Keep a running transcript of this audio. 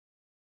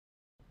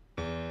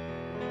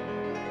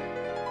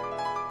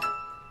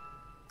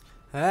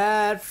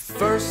At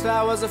first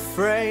I was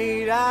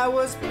afraid, I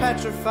was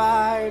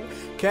petrified.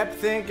 Kept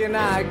thinking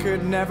I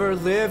could never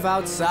live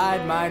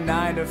outside my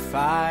 9 to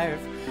 5.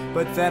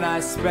 But then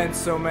I spent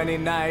so many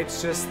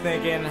nights just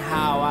thinking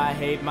how I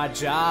hate my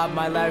job,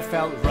 my life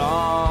felt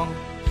wrong.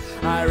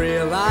 I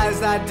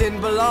realized I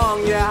didn't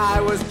belong, yeah,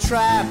 I was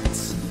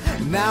trapped.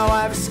 Now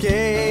I've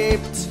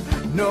escaped.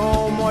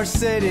 No more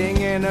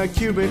sitting in a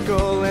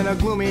cubicle in a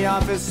gloomy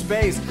office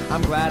space.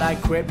 I'm glad I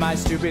quit my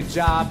stupid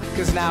job,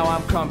 cause now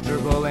I'm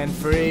comfortable and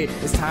free.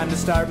 It's time to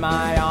start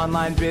my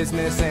online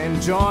business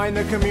and join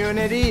the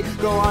community.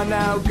 Go on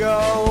now,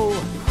 go.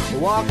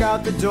 Walk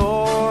out the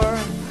door.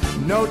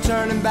 No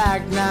turning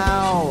back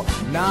now.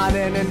 Not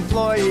an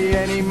employee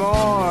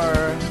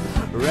anymore.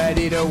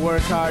 Ready to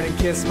work hard and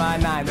kiss my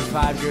 9 to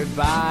 5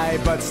 goodbye.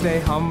 But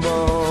stay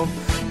humble,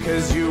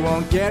 cause you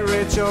won't get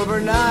rich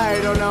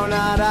overnight. Oh no,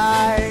 not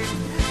I,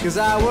 cause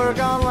I work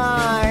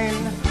online.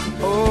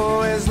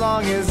 Oh, as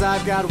long as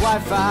I've got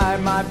Wi-Fi,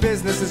 my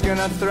business is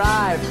gonna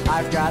thrive.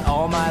 I've got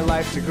all my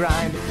life to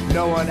grind.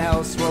 No one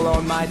else will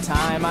own my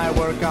time. I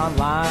work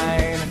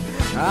online.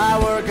 I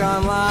work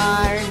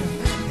online.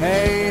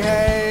 Hey,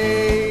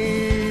 hey.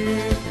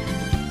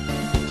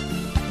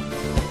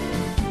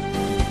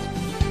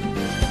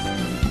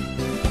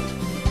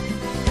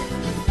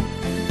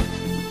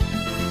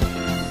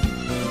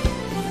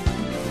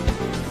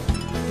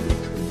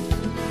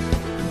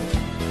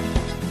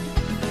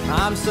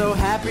 I'm so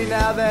happy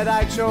now that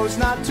I chose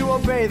not to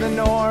obey the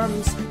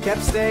norms.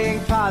 Kept staying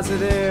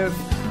positive,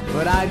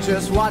 but I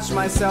just watched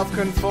myself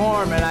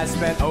conform. And I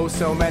spent oh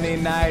so many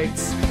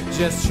nights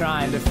just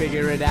trying to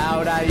figure it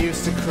out. I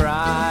used to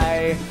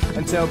cry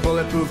until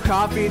bulletproof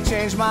coffee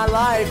changed my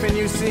life. And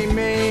you see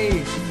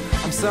me,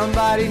 I'm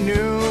somebody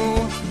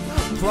new.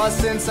 Plus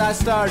since I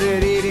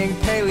started eating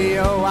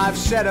paleo, I've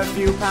shed a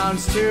few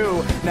pounds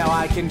too. Now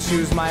I can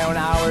choose my own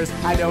hours,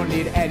 I don't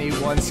need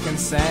anyone's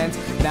consent.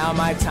 Now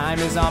my time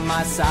is on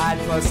my side,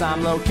 plus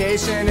I'm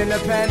location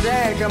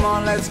independent. Come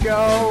on, let's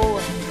go,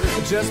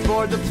 just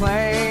board the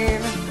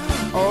plane.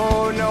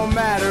 Oh, no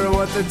matter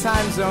what the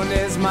time zone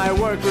is, my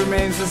work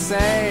remains the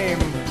same.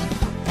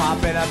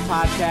 Pop in a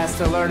podcast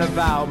to learn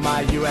about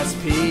my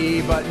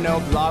USP, but no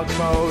blog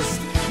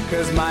post,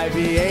 cause my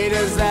V8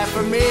 is that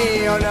for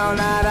me. Oh no,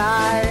 not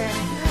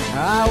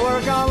I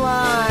work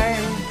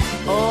online.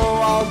 Oh,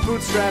 I'll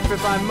bootstrap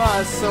if I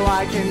must, so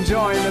I can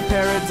join the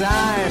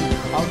paradigm.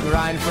 I'll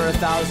grind for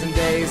 1,000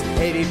 days,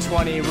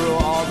 80-20 rule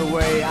all the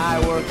way. I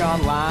work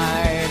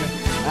online.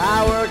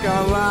 I work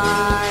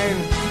online.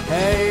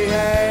 Hey,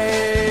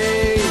 hey.